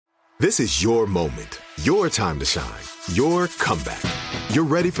This is your moment, your time to shine, your comeback. You're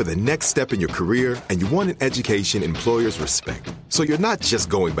ready for the next step in your career, and you want an education employers respect. So you're not just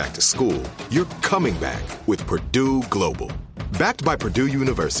going back to school, you're coming back with Purdue Global. Backed by Purdue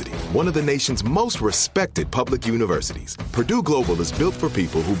University, one of the nation's most respected public universities, Purdue Global is built for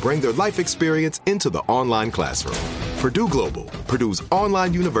people who bring their life experience into the online classroom. Purdue Global, Purdue's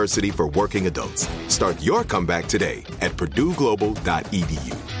online university for working adults. Start your comeback today at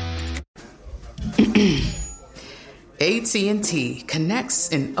purdueglobal.edu. AT&T connects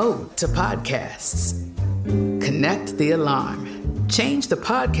an ode to podcasts. Connect the alarm. Change the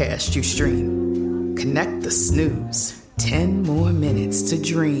podcast you stream. Connect the snooze. 10 more minutes to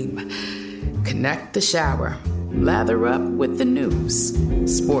dream. Connect the shower. Lather up with the news.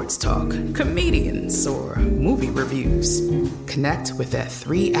 Sports talk, comedians, or movie reviews. Connect with that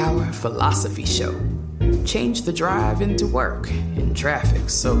 3-hour philosophy show. Change the drive into work in traffic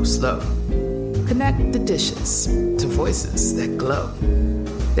so slow. Connect the dishes to voices that glow.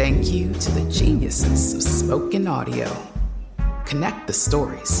 Thank you to the geniuses of spoken audio. Connect the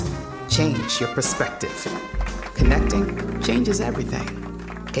stories. Change your perspective. Connecting changes everything.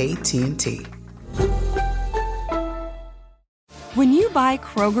 AT&T. When you buy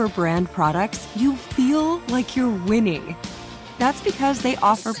Kroger brand products, you feel like you're winning. That's because they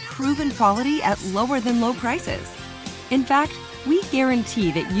offer proven quality at lower than low prices. In fact, we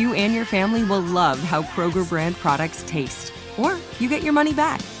guarantee that you and your family will love how Kroger brand products taste, or you get your money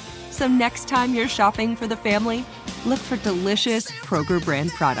back. So next time you're shopping for the family, look for delicious Kroger brand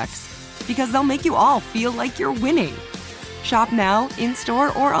products, because they'll make you all feel like you're winning. Shop now,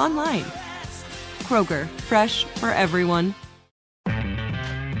 in-store, or online. Kroger, fresh for everyone.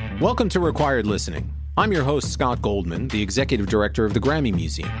 Welcome to Required Listening. I'm your host, Scott Goldman, the executive director of the Grammy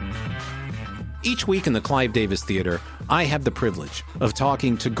Museum. Each week in the Clive Davis Theater, I have the privilege of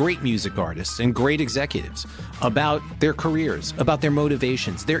talking to great music artists and great executives about their careers, about their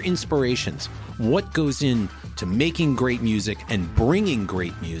motivations, their inspirations, what goes into making great music and bringing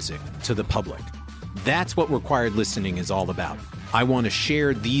great music to the public. That's what Required Listening is all about. I want to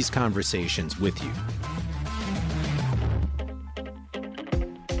share these conversations with you.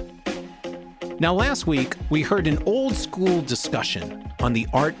 Now, last week, we heard an old-school discussion on the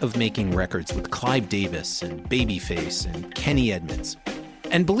art of making records with Clive Davis and Babyface and Kenny Edmonds.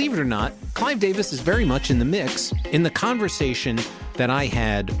 And believe it or not, Clive Davis is very much in the mix in the conversation that I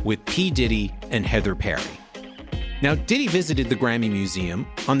had with P. Diddy and Heather Parry. Now, Diddy visited the Grammy Museum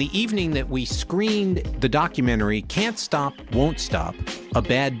on the evening that we screened the documentary Can't Stop, Won't Stop, A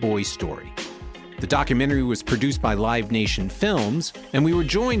Bad Boy Story. The documentary was produced by Live Nation Films, and we were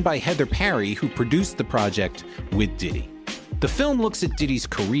joined by Heather Parry, who produced the project with Diddy. The film looks at Diddy's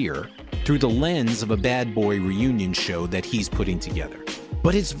career through the lens of a bad boy reunion show that he's putting together.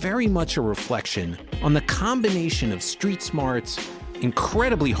 But it's very much a reflection on the combination of street smarts,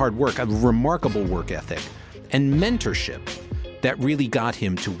 incredibly hard work, a remarkable work ethic, and mentorship that really got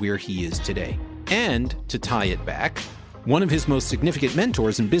him to where he is today. And, to tie it back, one of his most significant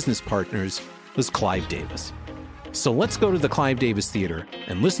mentors and business partners was Clive Davis. So let's go to the Clive Davis Theater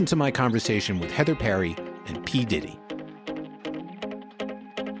and listen to my conversation with Heather Parry and P. Diddy.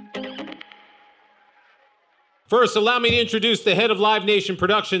 First, allow me to introduce the head of Live Nation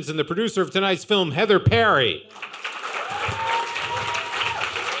Productions and the producer of tonight's film, Heather Parry.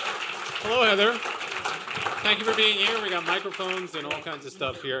 Hello, Heather. Thank you for being here. We got microphones and all kinds of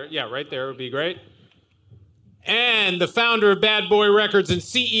stuff here. Yeah, right there would be great. And the founder of Bad Boy Records and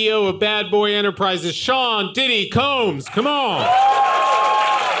CEO of Bad Boy Enterprises, Sean Diddy Combs. Come on.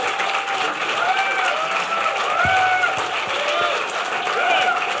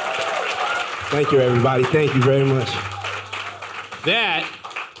 Thank you, everybody. Thank you very much. That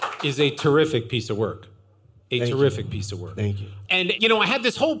is a terrific piece of work. Piece of work. Thank you. And, I had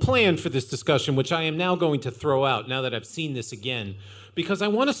this whole plan for this discussion, which I am now going to throw out now that I've seen this again, because I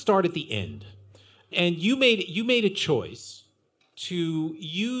want to start at the end. And you made a choice to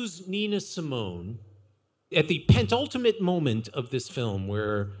use Nina Simone at the penultimate moment of this film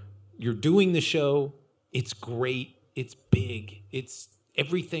where you're doing the show. It's great. It's big. It's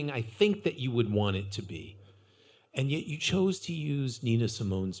everything I think that you would want it to be. And yet you chose to use Nina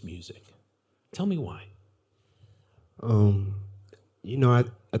Simone's music. Tell me why. I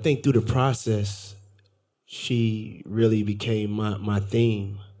think through the process, she really became my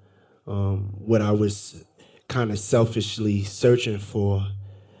theme. What I was kind of selfishly searching for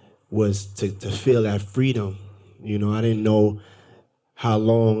was to feel that freedom. I didn't know how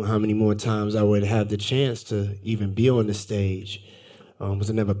many more times I would have the chance to even be on the stage.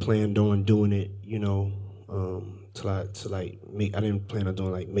 Was never planned on doing it, to like make. I didn't plan on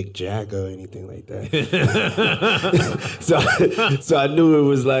doing like Mick Jagger or anything like that. so I knew it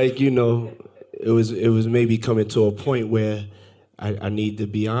was like, you know, it was maybe coming to a point where I need to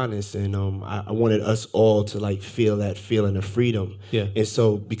be honest, and I wanted us all to like feel that feeling of freedom. Yeah. And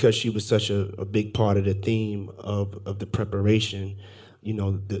so because she was such a big part of the theme of the preparation, you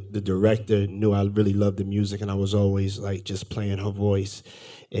know, the director knew I really loved the music, and I was always like just playing her voice.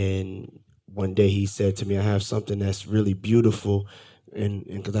 And one day he said to me, I have something that's really beautiful, and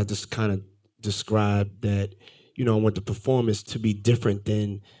because I just kind of described that, you know, I want the performance to be different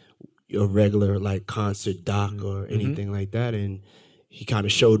than a regular like concert doc or anything like that. And he kind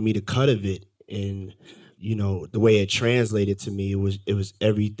of showed me the cut of it, and you know, the way it translated to me, it was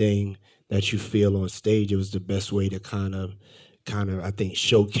everything that you feel on stage. It was the best way to kind of I think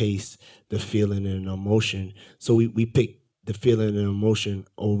showcase the feeling and emotion. So we picked the feeling and emotion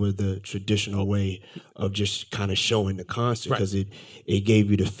over the traditional way of just kind of showing the concert, because it gave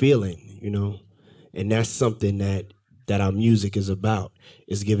you the feeling, you know, and that's something that our music is about,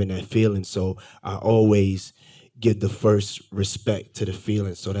 is giving that feeling. So I always give the first respect to the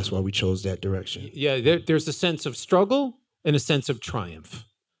feeling. So that's why we chose that direction. Yeah, there's a sense of struggle and a sense of triumph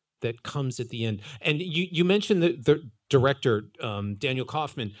that comes at the end. And you mentioned the director, Daniel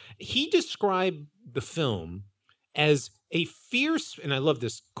Kaufman. He described the film as a fierce, and I love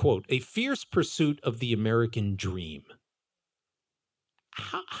this quote, a fierce pursuit of the American dream.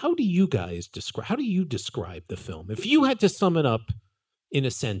 How do you guys describe the film? If you had to sum it up in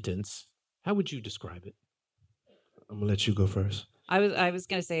a sentence, how would you describe it? I'm gonna let you go first. I was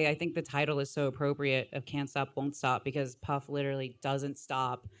gonna say, I think the title is so appropriate of Can't Stop, Won't Stop, because Puff literally doesn't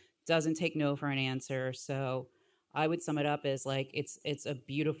stop, doesn't take no for an answer. So I would sum it up as like it's a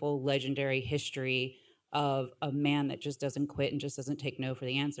beautiful, legendary history of a man that just doesn't quit and just doesn't take no for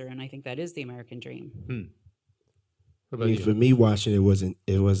the answer. And I think that is the American dream. I mean, for me, watching it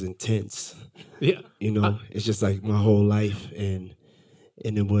was intense. Yeah, you know, it's just like my whole life, and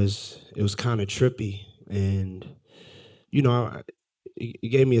it was kind of trippy, and you know,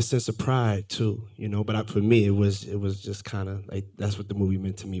 it gave me a sense of pride too. You know, but for me, it was just kind of like that's what the movie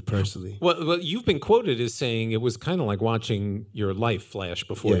meant to me personally. Well, you've been quoted as saying it was kind of like watching your life flash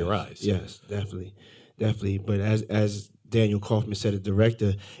before your eyes. Yes, definitely. But as Daniel Kaufman said, the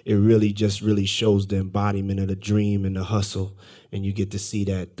director, it really shows the embodiment of the dream and the hustle, and you get to see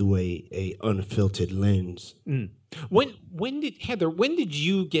that through a unfiltered lens. When did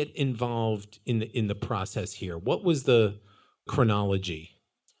you get involved in the process here? What was the chronology?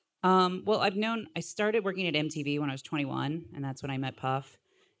 Well, I started working at MTV when I was 21, and that's when I met Puff.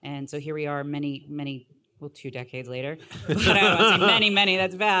 And so here we are many 2 decades later. But I don't want to say many,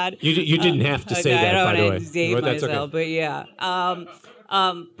 that's bad. You didn't have to say that, by the way. I don't want to date myself, okay. but yeah.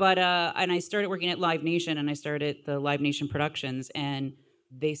 And I started working at Live Nation, and I started the Live Nation Productions, and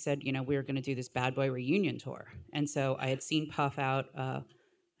they said, you know, we were going to do this Bad Boy reunion tour. And so I had seen Puff out,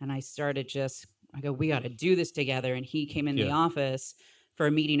 and I started I go, we got to do this together. And he came in the office for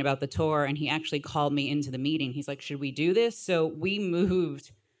a meeting about the tour, and he actually called me into the meeting. He's like, should we do this? So we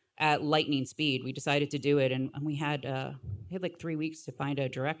moved at lightning speed. We decided to do it, and we had like 3 weeks to find a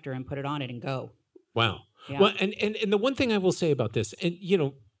director and put it on it and go. Wow. Yeah. Well, and the one thing I will say about this, and you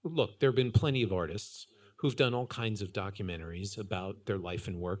know, look, there have been plenty of artists who've done all kinds of documentaries about their life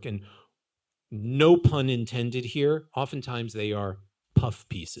and work, and no pun intended here, oftentimes they are puff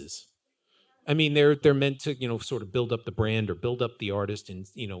pieces. I mean, they're meant to, you know, sort of build up the brand or build up the artist in,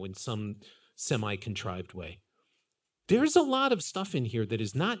 you know, in some semi-contrived way. There's a lot of stuff in here that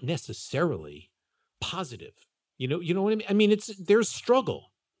is not necessarily positive. You know what I mean? I mean, there's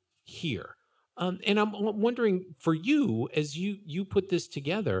struggle here. And I'm wondering, for you, as you put this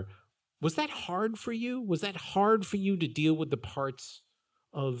together, was that hard for you? Was that hard for you to deal with the parts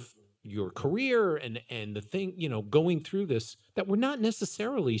of your career and the thing, you know, going through this that were not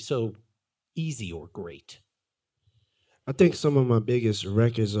necessarily so easy or great? I think some of my biggest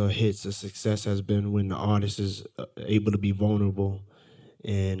records or hits of success has been when the artist is able to be vulnerable.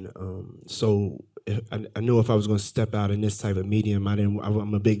 And so I knew if I was going to step out in this type of medium,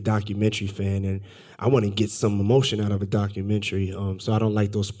 I'm a big documentary fan, and I want to get some emotion out of a documentary. So I don't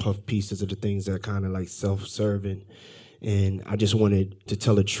like those puff pieces of the things that are kind of like self-serving. And I just wanted to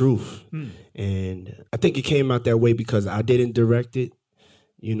tell the truth. And I think it came out that way because I didn't direct it.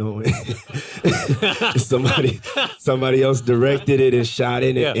 You know, somebody else directed it and shot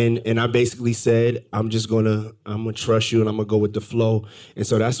it, and I basically said, I'm gonna trust you, and I'm gonna go with the flow. And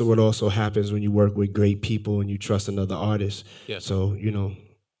so that's what also happens when you work with great people and you trust another artist. Yes. So, you know,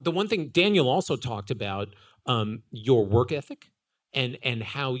 the one thing Daniel also talked about, your work ethic and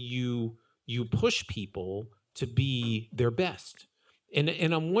how you push people to be their best. And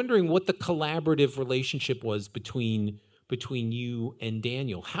I'm wondering what the collaborative relationship was between you and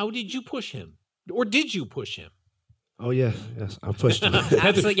Daniel. How did you push him? Or did you push him? Oh, yes, I pushed him.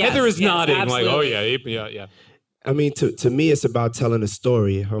 Absolutely, Heather is nodding absolutely. like, oh, yeah. I mean, to me, it's about telling a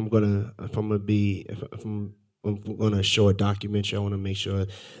story. If I'm gonna show a documentary, I want to make sure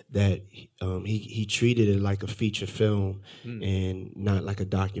that he treated it like a feature film and not like a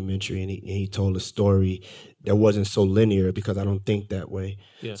documentary. And he told a story that wasn't so linear, because I don't think that way.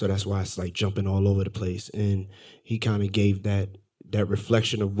 Yeah. So that's why it's like jumping all over the place. And he kind of gave that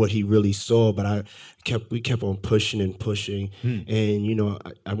reflection of what he really saw. But we kept on pushing and pushing, and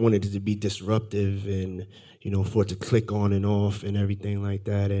I wanted it to be disruptive and for it to click on and off and everything like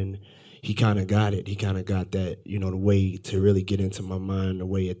that. And he kind of got it. He kind of got that, the way to really get into my mind, the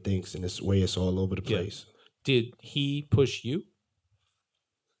way it thinks, and this way it's all over the place. Yeah. Did he push you?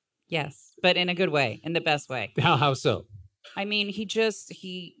 Yes, but in a good way, in the best way. How so? I mean, he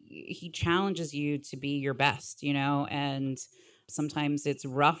challenges you to be your best, and sometimes it's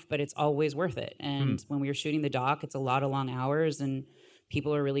rough, but it's always worth it. And when we were shooting the doc, it's a lot of long hours and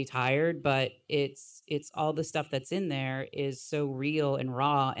people are really tired, but it's all the stuff that's in there is so real and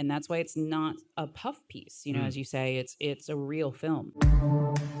raw, and that's why it's not a puff piece. As you say, it's a real film.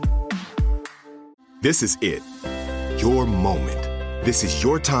 This is it. Your moment. This is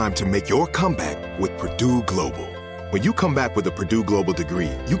your time to make your comeback with Purdue Global. When you come back with a Purdue Global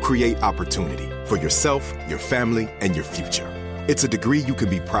degree, you create opportunity for yourself, your family, and your future. It's a degree you can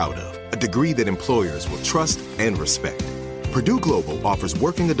be proud of, a degree that employers will trust and respect. Purdue Global offers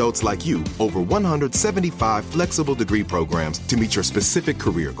working adults like you over 175 flexible degree programs to meet your specific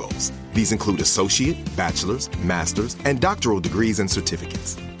career goals. These include associate, bachelor's, master's, and doctoral degrees and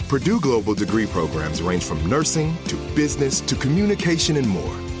certificates. Purdue Global degree programs range from nursing to business to communication and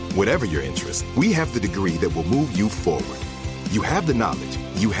more. Whatever your interest, we have the degree that will move you forward. You have the knowledge,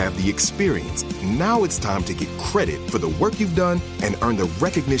 you have the experience. Now it's time to get credit for the work you've done and earn the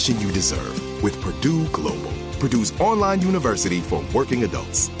recognition you deserve with Purdue Global, Purdue's online university for working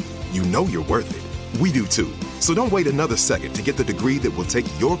adults. You know you're worth it. We do too. So don't wait another second to get the degree that will take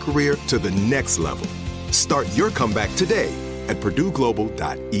your career to the next level. Start your comeback today at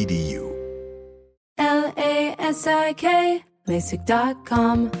purdueglobal.edu. LASIK,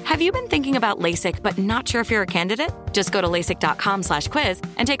 LASIK.com. Have you been thinking about LASIK but not sure if you're a candidate? Just go to LASIK.com/quiz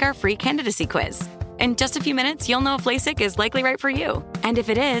and take our free candidacy quiz. In just a few minutes, you'll know if LASIK is likely right for you. And if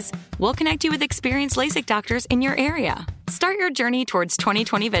it is, we'll connect you with experienced LASIK doctors in your area. Start your journey towards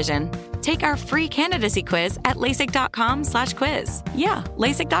 20/20 vision. Take our free candidacy quiz at LASIK.com/quiz. Yeah,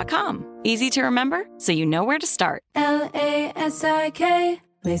 LASIK.com. Easy to remember, so you know where to start. LASIK,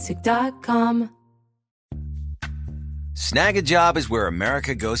 LASIK.com. Snag a Job is where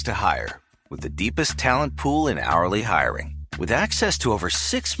America goes to hire, with the deepest talent pool in hourly hiring. With access to over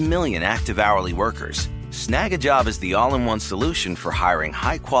 6 million active hourly workers, Snag a Job is the all-in-one solution for hiring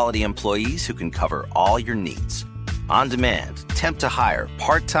high-quality employees who can cover all your needs. On demand, temp to hire,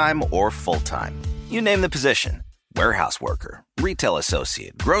 part-time or full-time. You name the position. Warehouse worker, retail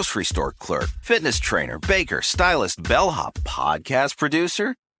associate, grocery store clerk, fitness trainer, baker, stylist, bellhop, podcast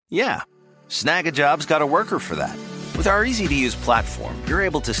producer. Yeah, Snag a Job's got a worker for that. With our easy-to-use platform, you're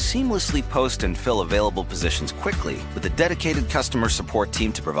able to seamlessly post and fill available positions quickly with a dedicated customer support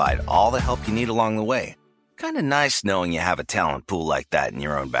team to provide all the help you need along the way. Kind of nice knowing you have a talent pool like that in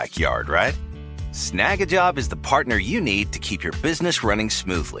your own backyard, right? Snag a Job is the partner you need to keep your business running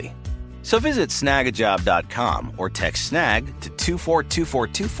smoothly. So visit snagajob.com or text SNAG to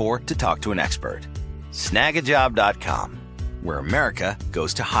 242424 to talk to an expert. Snagajob.com, where America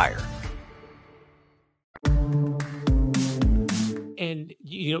goes to hire. And,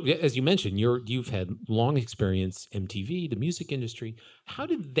 as you mentioned, you've had long experience, MTV, the music industry. How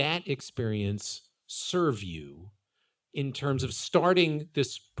did that experience serve you in terms of starting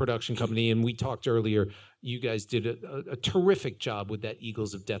this production company? And we talked earlier, you guys did a terrific job with that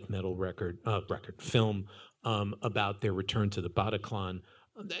Eagles of Death Metal film about their return to the Bataclan.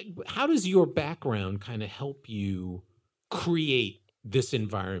 How does your background kind of help you create this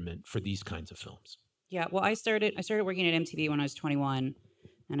environment for these kinds of films? Yeah, well, I started working at MTV when I was 21,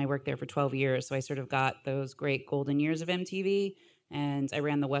 and I worked there for 12 years. So I sort of got those great golden years of MTV, and I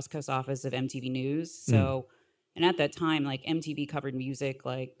ran the West Coast office of MTV News. So, and at that time, like MTV covered music,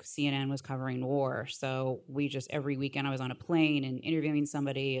 like CNN was covering war. So we just every weekend I was on a plane and interviewing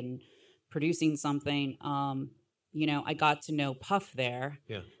somebody and producing something. I got to know Puff there.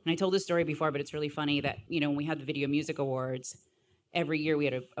 Yeah. And I told this story before, but it's really funny that when we had the Video Music Awards, every year we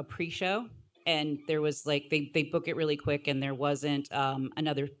had a pre-show. And there was they book it really quick, and there wasn't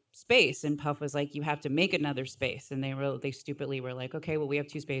another space. And Puff was like, you have to make another space. And they stupidly were like, okay, well, we have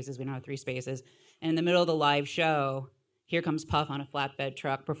 2 spaces. We now have 3 spaces. And in the middle of the live show, here comes Puff on a flatbed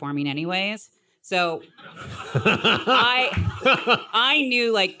truck performing anyways. So I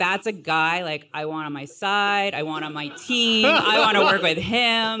knew, like, that's a guy, like, I want on my side. I want on my team. I want to work with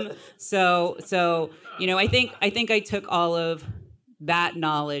him. So I think I took all of that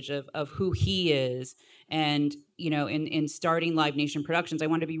knowledge of who he is. And, in starting Live Nation Productions, I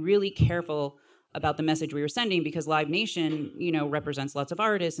wanted to be really careful about the message we were sending, because Live Nation, represents lots of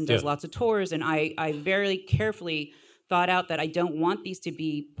artists and does lots of tours. And I very carefully thought out that I don't want these to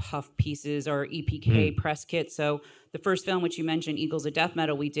be puff pieces or EPK press kits. So the first film, which you mentioned, Eagles of Death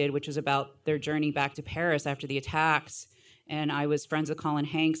Metal, we did, which was about their journey back to Paris after the attacks. And I was friends with Colin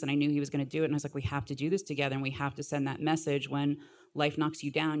Hanks, and I knew he was going to do it. And I was like, we have to do this together, and we have to send that message. When life knocks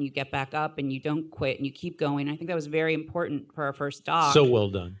you down, you get back up and you don't quit and you keep going. I think that was very important for our first doc. So well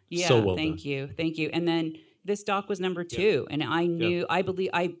done. Yeah, so well thank done. Thank you. And then this doc was number 2, and I knew, I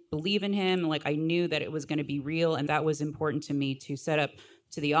believe in him. Like, I knew that it was going to be real, and that was important to me to set up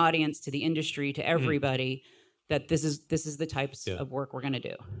to the audience, to the industry, to everybody, that this is the types of work we're going to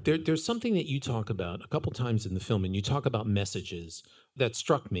do. There's something that you talk about a couple times in the film, and you talk about messages that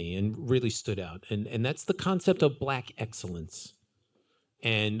struck me and really stood out, and that's the concept of Black excellence,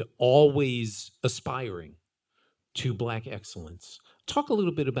 and always aspiring to Black excellence. Talk a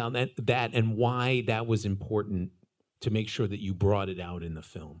little bit about that and why that was important to make sure that you brought it out in the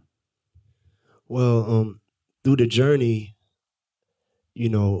film. Well, through the journey,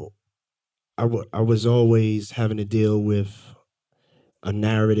 I was always having to deal with a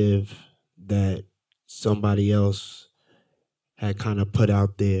narrative that somebody else had kind of put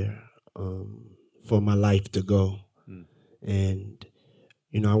out there for my life to go. And,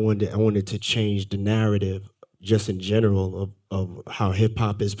 I wanted to change the narrative just in general of how hip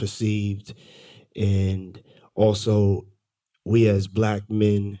hop is perceived, and also we as Black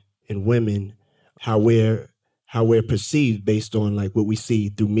men and women, how we're perceived based on like what we see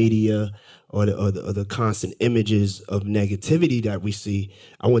through media or the constant images of negativity that we see.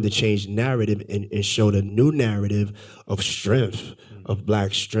 I wanted to change the narrative and show the new narrative of strength, of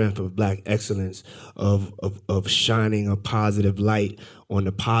Black strength, of Black excellence, of shining a positive light on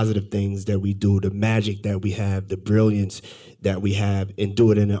the positive things that we do, the magic that we have, the brilliance that we have, and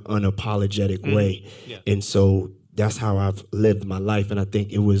do it in an unapologetic way. Yeah. And so that's how I've lived my life. And I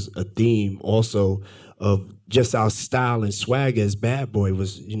think it was a theme also of just our style and swag as Bad Boy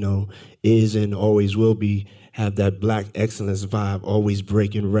was, is and always will be, have that Black excellence vibe, always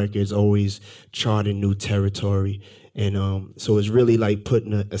breaking records, always charting new territory. And so it's really like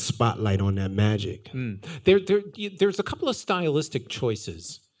putting a spotlight on that magic. There's a couple of stylistic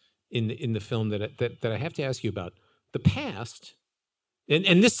choices in the film that I have to ask you about. The past,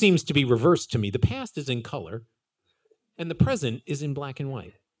 and this seems to be reversed to me. The past is in color, and the present is in black and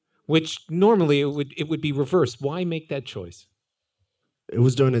white, which normally it would be reversed. Why make that choice? It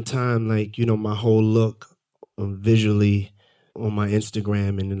was during a time like, my whole look visually on my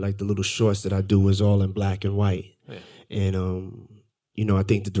Instagram and like the little shorts that I do is all in black and white. Yeah. And, I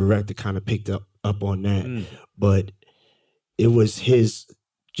think the director kind of picked up on that, but it was his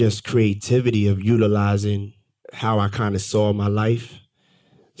just creativity of utilizing how I kind of saw my life,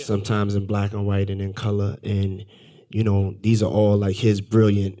 sometimes in black and white and in color. And, these are all like his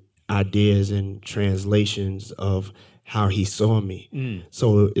brilliant ideas and translations of how he saw me.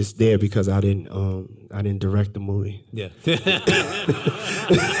 So it's there because I didn't direct the movie. Yeah.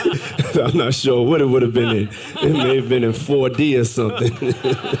 I'm not sure what it would have been in. It may have been in 4D or something.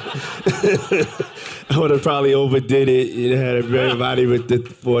 I would have probably overdid it. It had everybody with the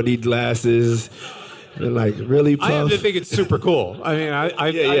 4D glasses. And like, really, Puff? I have to think it's super cool. I mean,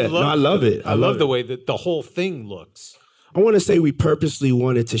 I love it. I love the way that the whole thing looks. I want to say we purposely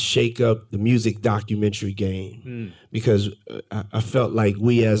wanted to shake up the music documentary game because I felt like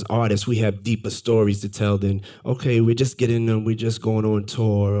we as artists, we have deeper stories to tell than, okay, we're just getting them, we're just going on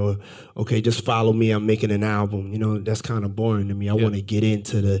tour, or, okay, just follow me, I'm making an album. That's kind of boring to me. I want to get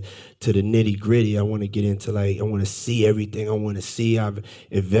into the nitty gritty. I want to get into I want to see everything. I want to see I've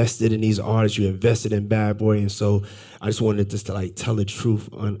invested in these artists. You invested in Bad Boy. And so I just wanted just to tell the truth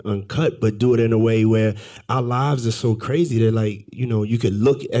uncut, but do it in a way where our lives are so crazy that you could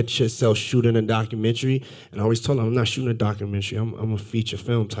look at yourself shooting a documentary. And I always told them, I'm not shooting a documentary. I'm a feature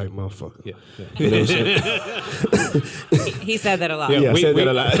film type motherfucker. Yeah. You know what I'm saying? He said that a lot. Yeah, I said that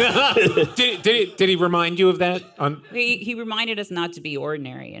a lot. Did he remind you of that? He reminded us not to be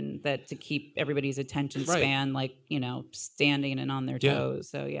ordinary and that to keep everybody's attention span standing and on their toes.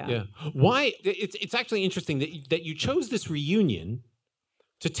 So yeah. Why? It's actually interesting that you chose this reunion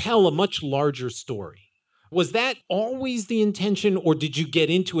to tell a much larger story. Was that always the intention, or did you get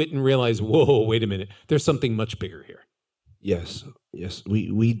into it and realize, whoa, wait a minute, there's something much bigger here? Yes.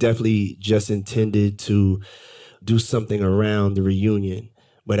 We definitely just intended to do something around the reunion.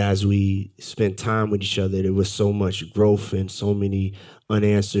 But as we spent time with each other, there was so much growth and so many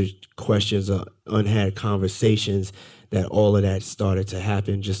unanswered questions, unhad conversations, that all of that started to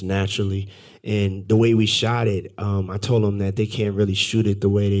happen just naturally. And the way we shot it, I told them that they can't really shoot it the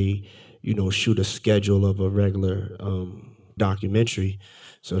way they, shoot a schedule of a regular documentary.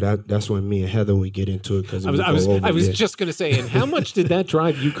 So that's when me and Heather would get into it, because I was just going to say, and how much did that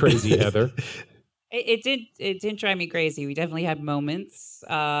drive you crazy, Heather? It didn't drive me crazy. We definitely had moments,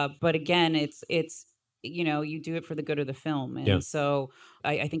 but again, it's you do it for the good of the film, and so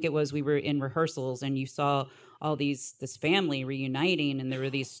I think it was, we were in rehearsals and you saw all this family reuniting, and there were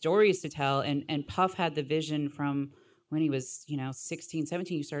these stories to tell, and Puff had the vision from when he was 16,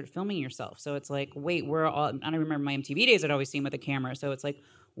 17. You started filming yourself, so it's like, wait, we're all. I don't remember my MTV days. I'd always see him with a camera, so it's like,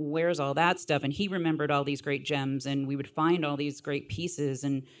 where's all that stuff? And he remembered all these great gems, and we would find all these great pieces,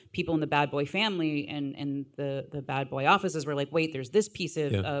 and people in the Bad Boy family and the Bad Boy offices were like, wait, there's this piece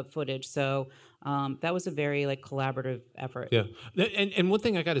of footage. So that was a very collaborative effort. Yeah. And one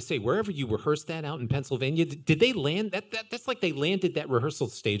thing I got to say, wherever you rehearsed that out in Pennsylvania, did they land that's like they landed that rehearsal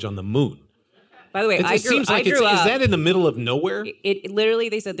stage on the moon. By the way, I grew up. Is that in the middle of nowhere? It literally,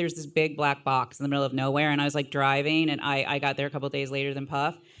 they said there's this big black box in the middle of nowhere, and I was driving, and I got there a couple of days later than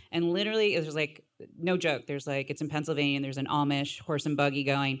Puff, and literally it was no joke. There's it's in Pennsylvania, and there's an Amish horse and buggy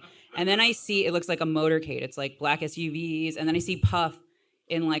going, and then I see, it looks like a motorcade. It's black SUVs, and then I see Puff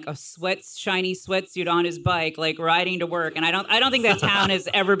in a shiny sweatsuit on his bike, riding to work, and I don't think that town has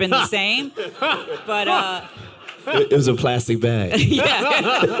ever been the same, but. It was a plastic bag.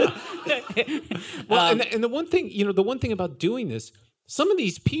 Yeah. Well, and the one thing about doing this, some of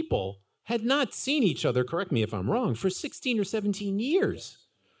these people had not seen each other, correct me if I'm wrong, for 16 or 17 years.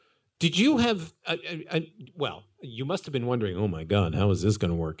 Did you have, well, you must have been wondering, oh my God, how is this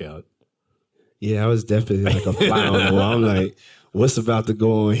going to work out? Yeah, I was definitely a fly on the wall. I'm like, what's about to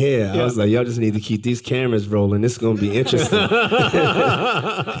go on here? I was like, y'all just need to keep these cameras rolling. This is going to be interesting.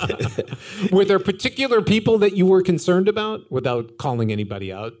 Were there particular people that you were concerned about, without calling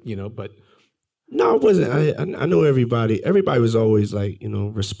anybody out, but... No, it wasn't. I know everybody. Everybody was always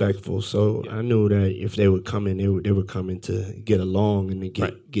respectful. So I knew that if they would come in, they were coming to get along and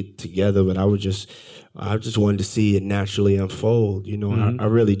to get together. But I just wanted to see it naturally unfold. I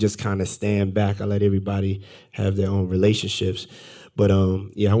really just kind of stand back. I let everybody have their own relationships. But I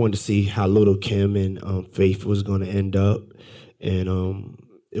wanted to see how Little Kim and Faith was going to end up, and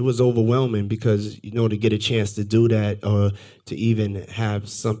it was overwhelming because to get a chance to do that, or to even have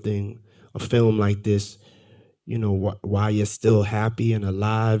a film like this, while you're still happy and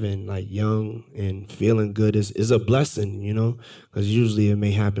alive and young and feeling good is a blessing, because usually it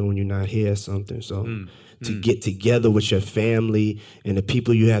may happen when you're not here or something. So to get together with your family and the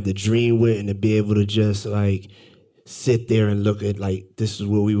people you have to dream with, and to be able to just sit there and look at this is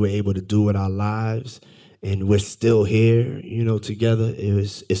what we were able to do with our lives, and we're still here, together.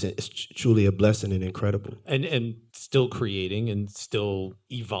 It's truly a blessing and incredible. And still creating and still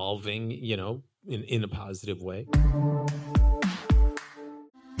evolving, in a positive way.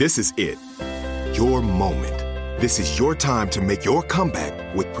 This is it. Your moment. This is your time to make your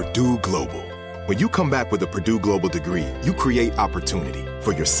comeback with Purdue Global. When you come back with a Purdue Global degree, you create opportunity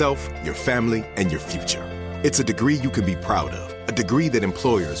for yourself, your family, and your future. It's a degree you can be proud of, a degree that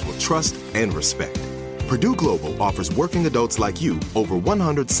employers will trust and respect. Purdue Global offers working adults like you over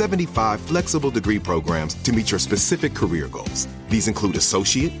 175 flexible degree programs to meet your specific career goals. These include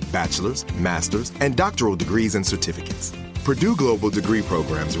associate, bachelor's, master's, and doctoral degrees and certificates. Purdue Global degree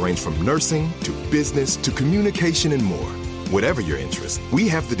programs range from nursing to business to communication and more. Whatever your interest, we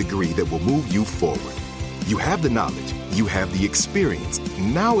have the degree that will move you forward. You have the knowledge, you have the experience.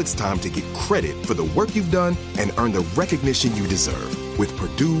 Now it's time to get credit for the work you've done and earn the recognition you deserve with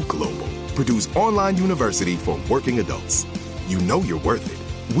Purdue Global, Purdue's online university for working adults. You know you're worth it.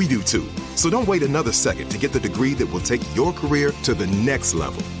 We do too. So don't wait another second to get the degree that will take your career to the next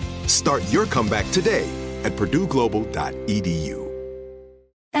level. Start your comeback today at purdueglobal.edu.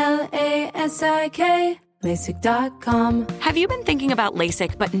 LASIK, LASIK.com. Have you been thinking about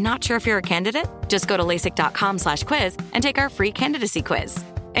LASIK but not sure if you're a candidate? Just go to LASIK.com/quiz and take our free candidacy quiz.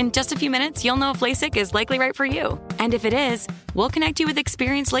 In just a few minutes, you'll know if LASIK is likely right for you. And if it is, we'll connect you with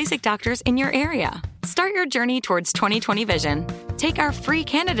experienced LASIK doctors in your area. Start your journey towards 20/20 vision. Take our free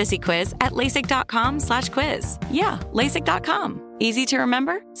candidacy quiz at LASIK.com/quiz. Yeah, LASIK.com. Easy to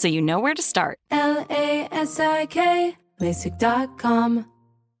remember, so you know where to start. LASIK, LASIK.com.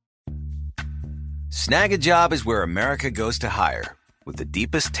 Snag a Job is where America goes to hire, with the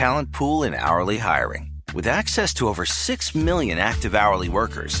deepest talent pool in hourly hiring. With access to over 6 million active hourly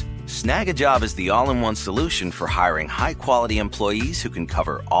workers, Snag a Job is the all-in-one solution for hiring high-quality employees who can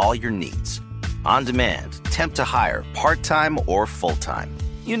cover all your needs. On demand, temp to hire, part-time or full-time.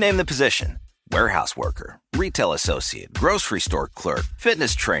 You name the position. Warehouse worker, retail associate, grocery store clerk,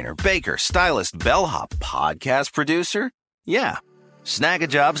 fitness trainer, baker, stylist, bellhop, podcast producer. Yeah, Snag a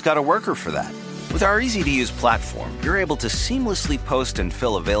Job's got a worker for that. With our easy-to-use platform, you're able to seamlessly post and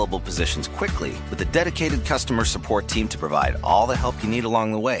fill available positions quickly with a dedicated customer support team to provide all the help you need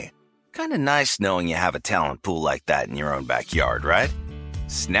along the way. Kind of nice knowing you have a talent pool like that in your own backyard, right?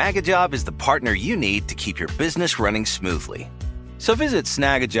 Snag a Job is the partner you need to keep your business running smoothly. So visit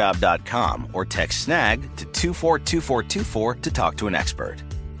snagajob.com or text snag to 242424 to talk to an expert.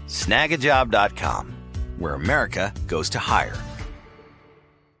 Snagajob.com, where America goes to hire.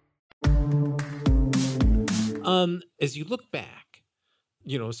 As you look back,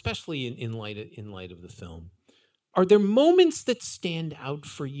 especially in light of the film, are there moments that stand out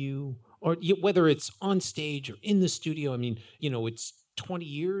for you, or whether it's on stage or in the studio? I mean, it's 20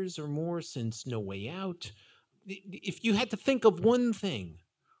 years or more since No Way Out. If you had to think of one thing,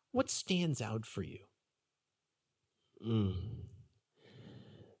 what stands out for you?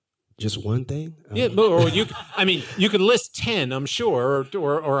 Just one thing? Yeah, or you could list 10, I'm sure,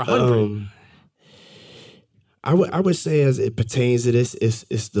 or 100. I would say, as it pertains to this,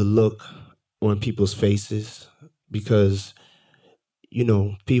 it's the look on people's faces, because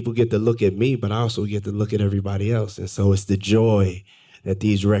people get to look at me, but I also get to look at everybody else, and so it's the joy that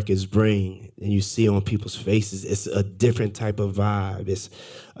these records bring, and you see on people's faces. It's a different type of vibe.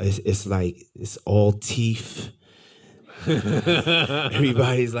 It's like it's all teeth.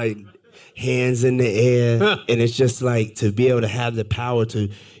 Everybody's like hands in the air, and it's just like to be able to have the power to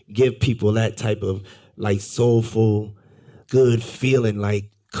give people that type of like soulful, good feeling, like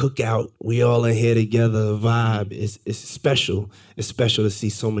cookout, we all in here together vibe. It's special. It's special to see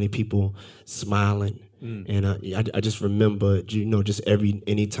so many people smiling. And I just remember, just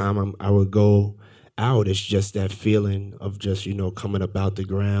anytime I would go out, it's just that feeling of just, coming up out the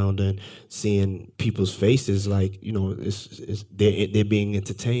ground and seeing people's faces, like, they're being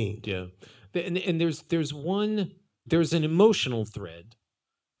entertained. Yeah. And there's an emotional thread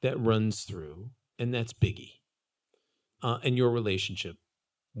that runs through, and that's Biggie, and your relationship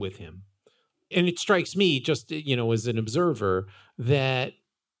with him. And it strikes me, just, as an observer, that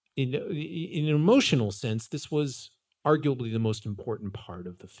in an emotional sense, this was arguably the most important part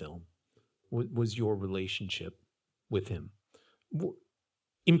of the film, was your relationship with him.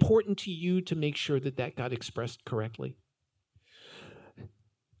 Important to you to make sure that got expressed correctly?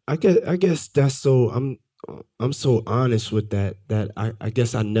 I guess that's so. I'm so honest with that I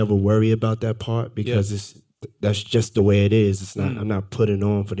guess I never worry about that part, because that's just the way it is. It's not. I'm not putting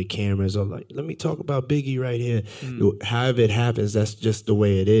on for the cameras or like, let me talk about Biggie right here. However it happens, that's just the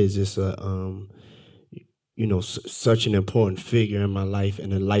way it is. It's such an important figure in my life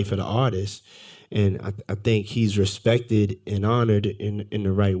and the life of the artist, and I think he's respected and honored in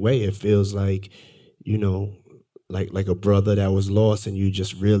the right way. It feels like, like a brother that was lost, and you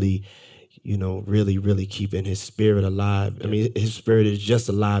just really really keeping his spirit alive. I mean, his spirit is just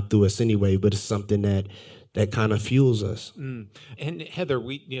alive through us anyway, but it's something that kind of fuels us. And Heather,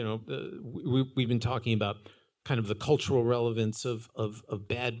 we've been talking about kind of the cultural relevance of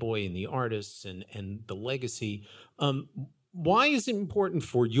Bad Boy and the artists and the legacy. Why is it important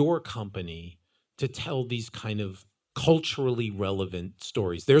for your company to tell these kind of culturally relevant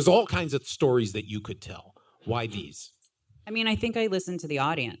stories? There's all kinds of stories that you could tell. Why these? I mean, I think I listen to the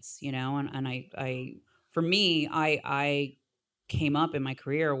audience, and for me, I came up in my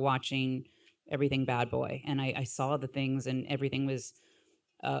career watching everything Bad Boy, and I saw the things, and everything was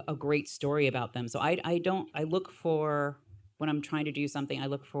a great story about them. So I look for, when I'm trying to do something, I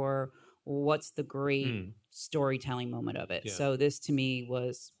look for what's the great storytelling moment of it. Yeah. So this to me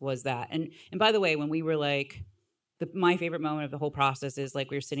was that. And by the way, when we were like, my favorite moment of the whole process is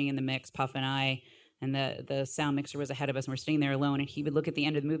like we were sitting in the mix, Puff and I, and the sound mixer was ahead of us, and we're sitting there alone, and he would look at the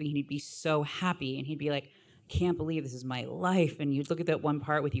end of the movie, and he'd be so happy, and he'd be like, I can't believe this is my life. And you'd look at that one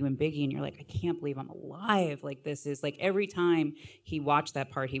part with you and Biggie, and you're like, I can't believe I'm alive. Like, this is like, every time he watched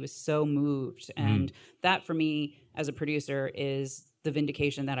that part, he was so moved. And that for me as a producer is the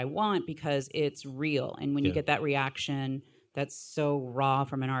vindication that I want, because it's real. And when you get that reaction that's so raw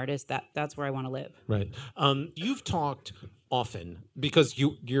from an artist, that's where I want to live. Right. You've talked often, because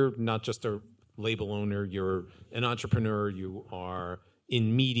you're not just a label owner, you're an entrepreneur, you are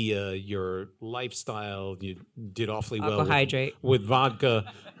in media, your lifestyle. You did awfully well Aquahydrate. with vodka,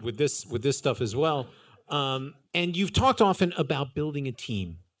 with this stuff as well. And you've talked often about building a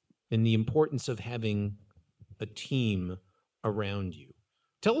team and the importance of having a team around you.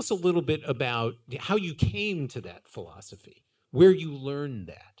 Tell us a little bit about how you came to that philosophy, where you learned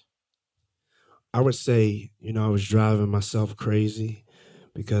that. I would say, I was driving myself crazy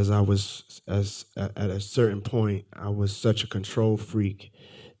because I was, at a certain point, I was such a control freak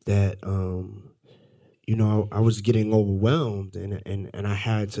that, I was getting overwhelmed, and I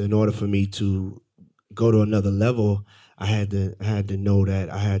had to, in order for me to go to another level, I had to know that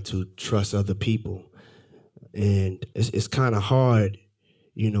I had to trust other people, and it's kind of hard,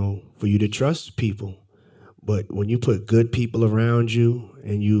 for you to trust people, but when you put good people around you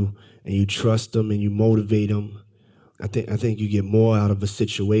and you trust them and you motivate them, I think you get more out of a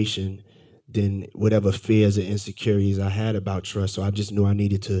situation than whatever fears and insecurities I had about trust. So I just knew I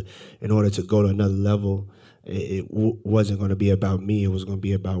needed to, in order to go to another level, it wasn't going to be about me. It was going to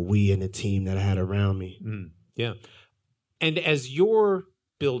be about we and the team that I had around me. Yeah. And as you're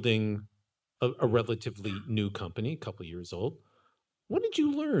building a relatively new company, a couple of years old, what did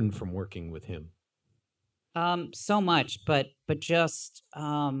you learn from working with him? So much, but just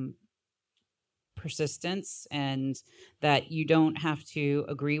persistence, and that you don't have to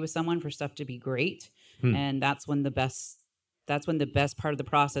agree with someone for stuff to be great. And that's when the best part of the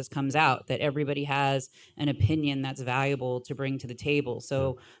process comes out, that everybody has an opinion that's valuable to bring to the table.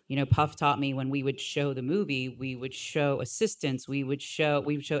 So, Puff taught me, when we would show the movie, we would show assistants, we would show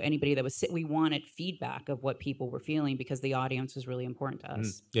anybody that was we wanted feedback of what people were feeling, because the audience was really important to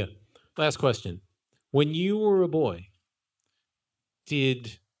us. Yeah. Last question. When you were a boy,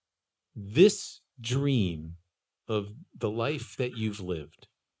 did this dream of the life that you've lived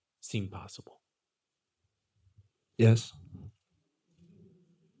seem possible? Yes.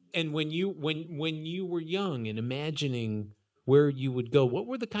 And when you were young and imagining where you would go, what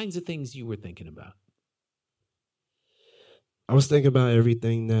were the kinds of things you were thinking about? I was thinking about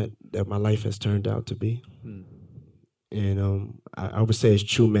everything that my life has turned out to be. And I would say it's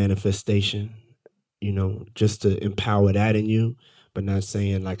true manifestation, just to empower that in you, but not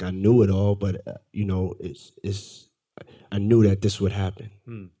saying like I knew it all, but, I knew that this would happen.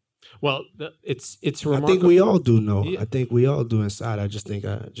 Well, it's remarkable. I think we all do know. Yeah. I think we all do inside. I just think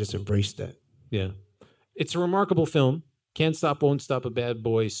I just embraced that. Yeah. It's a remarkable film. Can't Stop, Won't Stop, a Bad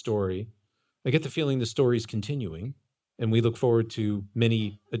Boy story. I get the feeling the story's continuing, and we look forward to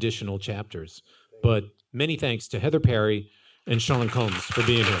many additional chapters. But many thanks to Heather Parry and Sean Combs for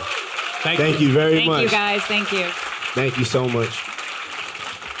being here. Thank you very much. Thank you, guys. Thank you. Thank you so much.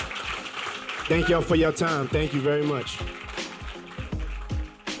 Thank y'all for your time. Thank you very much.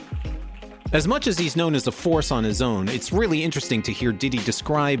 As much as he's known as a force on his own, it's really interesting to hear Diddy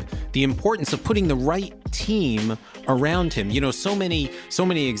describe the importance of putting the right team around him. So many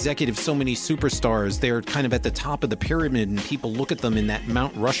executives, so many superstars, they're kind of at the top of the pyramid and people look at them in that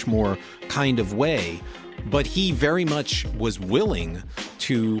Mount Rushmore kind of way. But he very much was willing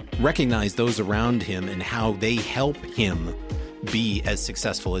to recognize those around him and how they help him be as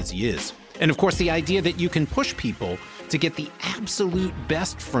successful as he is. And of course, the idea that you can push people to get the absolute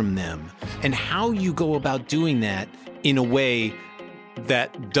best from them, and how you go about doing that in a way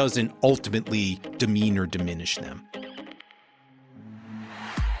that doesn't ultimately demean or diminish them.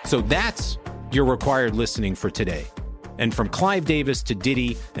 So that's your required listening for today. And from Clive Davis to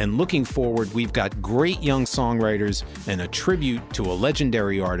Diddy, and looking forward, we've got great young songwriters and a tribute to a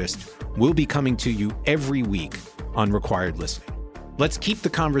legendary artist. We'll be coming to you every week on Required Listening. Let's keep the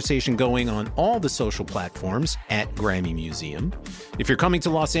conversation going on all the social platforms at Grammy Museum. If you're coming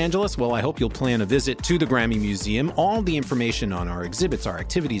to Los Angeles, well, I hope you'll plan a visit to the Grammy Museum. All the information on our exhibits, our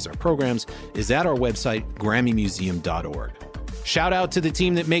activities, our programs is at our website, GrammyMuseum.org. Shout out to the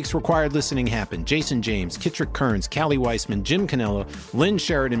team that makes Required Listening happen. Jason James, Kittrick Kearns, Callie Weissman, Jim Canella, Lynn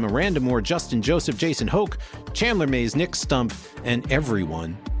Sheridan, Miranda Moore, Justin Joseph, Jason Hoke, Chandler Mays, Nick Stump, and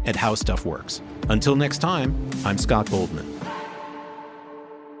everyone at How Stuff Works. Until next time, I'm Scott Goldman.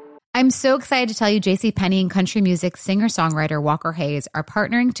 I'm so excited to tell you JCPenney and country music singer-songwriter Walker Hayes are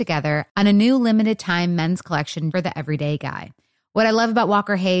partnering together on a new limited-time men's collection for the everyday guy. What I love about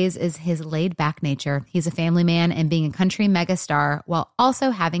Walker Hayes is his laid-back nature. He's a family man, and being a country megastar while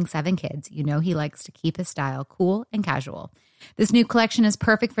also having 7 kids, he likes to keep his style cool and casual. This new collection is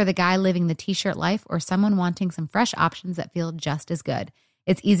perfect for the guy living the t-shirt life or someone wanting some fresh options that feel just as good.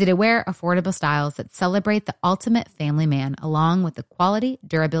 It's easy to wear, affordable styles that celebrate the ultimate family man, along with the quality,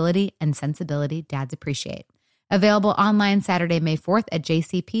 durability, and sensibility dads appreciate. Available online Saturday, May 4th at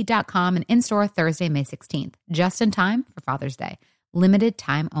jcp.com and in-store Thursday, May 16th, just in time for Father's Day. Limited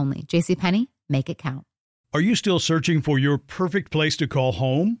time only. JCPenney, make it count. Are you still searching for your perfect place to call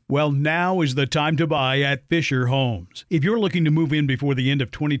home? Well, now is the time to buy at Fisher Homes. If you're looking to move in before the end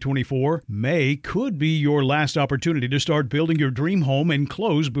of 2024, May could be your last opportunity to start building your dream home and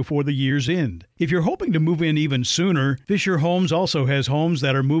close before the year's end. If you're hoping to move in even sooner, Fisher Homes also has homes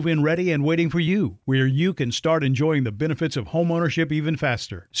that are move-in ready and waiting for you, where you can start enjoying the benefits of homeownership even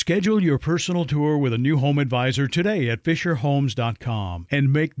faster. Schedule your personal tour with a new home advisor today at FisherHomes.com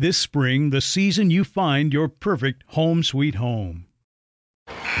and make this spring the season you find your perfect home sweet home.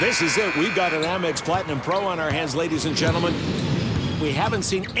 This is it. We've got an Amex Platinum Pro on our hands, ladies and gentlemen. We haven't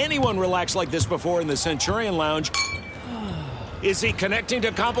seen anyone relax like this before in the Centurion Lounge. Is he connecting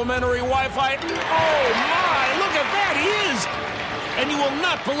to complimentary Wi-Fi? Oh, my! Look at that! He is! And you will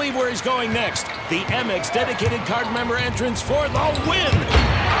not believe where he's going next. The Amex dedicated card member entrance for the win!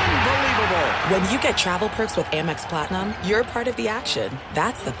 Unbelievable! When you get travel perks with Amex Platinum, you're part of the action.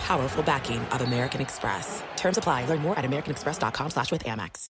 That's the powerful backing of American Express. Terms apply. Learn more at americanexpress.com/withAmex.